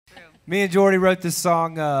Me and Jordy wrote this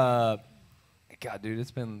song. God, dude,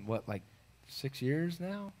 it's been what, like 6 years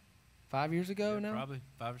now? 5 years ago now? Probably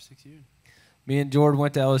 5 or 6 years. Me and Jordan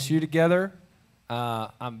went to LSU together.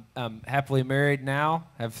 I'm happily married now.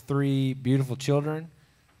 Have 3 beautiful children.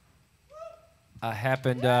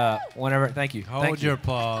 Happened whenever. Thank you. Hold your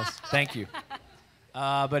applause. Thank you.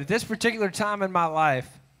 But at this particular time in my life,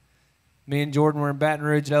 me and Jordan were in Baton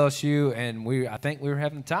Rouge at LSU, and I think we were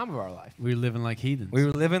having the time of our life. We were living like heathens. We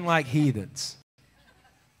were living like heathens.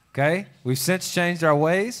 Okay? We've since changed our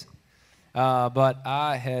ways. But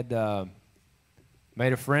I had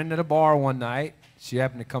made a friend at a bar one night. She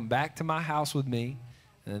happened to come back to my house with me.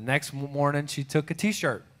 And the next morning, she took a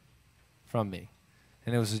T-shirt from me.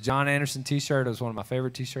 And it was a John Anderson T-shirt. It was one of my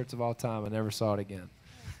favorite T-shirts of all time. I never saw it again.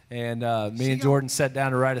 And me and Jordan sat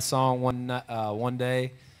down to write a song one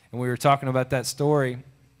day. And we were talking about that story.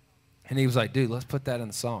 And he was like, dude, let's put that in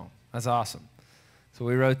the song. That's awesome. So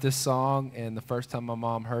we wrote this song. And the first time my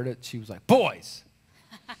mom heard it, she was like, boys.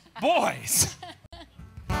 Boys.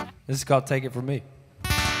 This is called Take It From Me.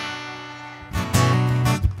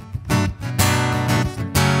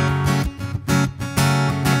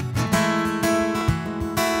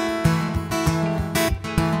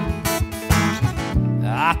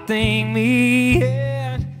 I think me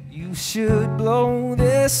and you should blow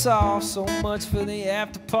this off. So much for the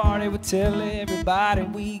after party. We'll tell everybody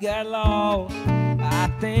we got lost.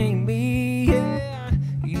 I think me and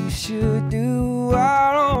you should do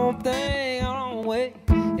our own thing, our own way,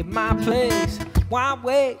 at my place. Why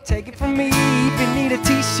wait? Take it from me. If you need a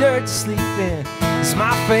T-shirt to sleep in, it's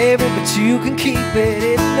my favorite, but you can keep it.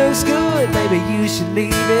 It looks good, baby. You should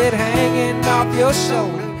leave it hanging off your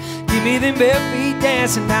shoulder. Give me them bare feet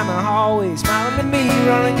dancing down the hallway, smiling at me,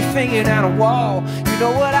 running your finger down a wall. You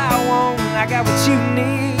know what I want, I got what you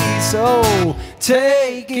need. So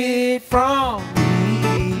take it from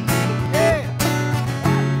me. Yeah.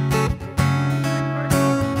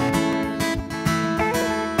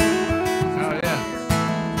 Oh, yeah.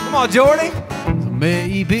 Come on, Jordy.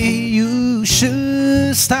 Maybe you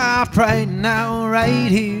should stop right now,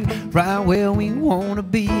 right here, right where we wanna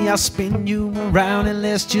be. I'll spin you around and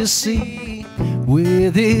let's just see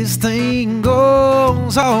where this thing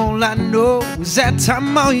goes. All I know is that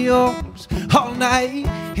time all yours all night,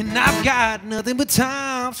 and I've got nothing but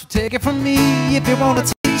time. So take it from me if you want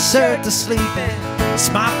a T-shirt to sleep in.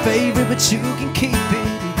 It's my favorite, but you can keep it.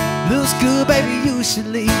 Looks good, baby, you should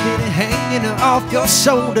leave it hanging off your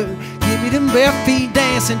shoulder. Give me them bare feet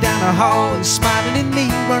dancing down the hall, and smiling at me,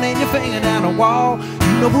 running your finger down the wall.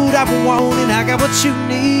 You know what I want, and I got what you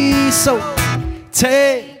need. So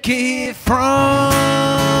take it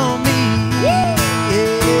from me. Yeah,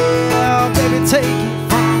 baby, take it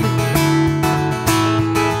from me.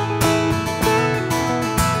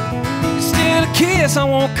 You're still a kiss, I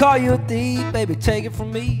won't call you a thief. Baby, take it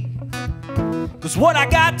from me. 'Cause what I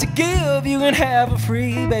got to give, you can have for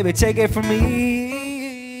free. Baby, take it from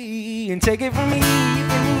me. And take it from me. You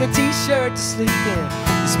can need a T-shirt to sleep in.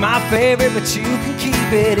 It's my favorite, but you can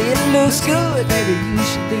keep it. It looks good, baby, you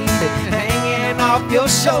should leave it hanging off your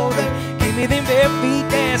shoulder. Give me them bare feet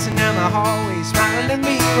dancing down the hallway, smiling at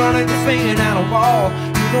me, running your finger down the wall.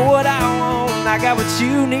 You know what I want, I got what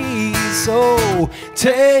you need. So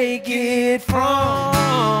take it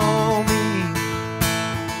from me.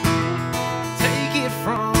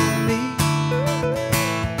 From me.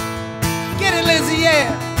 Get it, Lindsay, yeah.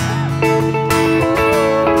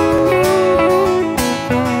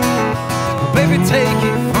 Baby, take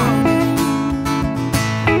it from me.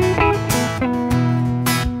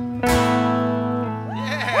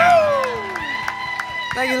 Yeah.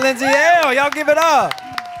 Thank you, Lindsay L. Y'all give it up.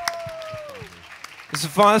 This is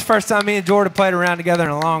fun. It's the first time me and Jordan played around together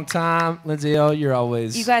in a long time. Lindsay L, you're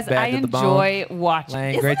always You guys, I enjoy watching.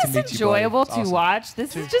 Lane, Isn't great to this meet you, enjoyable buddy. to awesome. watch?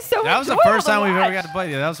 This is just so That was the enjoyable first time to we've ever watch. got to play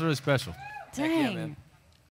together. That was really special. Dang. Yeah, man.